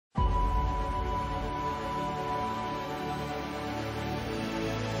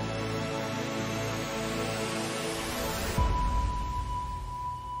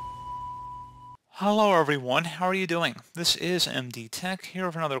Hello everyone, how are you doing? This is MD Tech here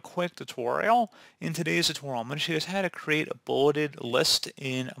with another quick tutorial. In today's tutorial, I'm going to show you guys how to create a bulleted list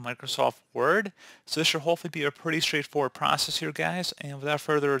in Microsoft Word. So this should hopefully be a pretty straightforward process here, guys. And without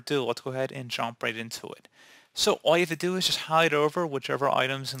further ado, let's go ahead and jump right into it. So all you have to do is just highlight over whichever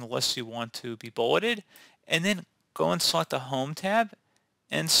items in the list you want to be bulleted, and then go and select the Home tab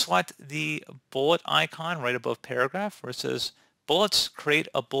and select the bullet icon right above paragraph where it says bullets, create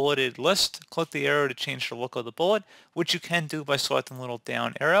a bulleted list. Click the arrow to change the look of the bullet, which you can do by selecting the little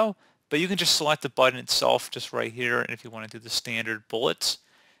down arrow, but you can just select the button itself just right here and if you want to do the standard bullets.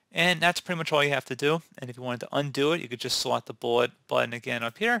 And that's pretty much all you have to do. And if you wanted to undo it, you could just select the bullet button again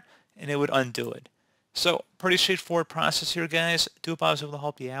up here and it would undo it. So pretty straightforward process here, guys. I do hope I was able to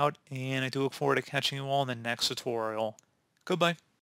help you out, and I do look forward to catching you all in the next tutorial. Goodbye.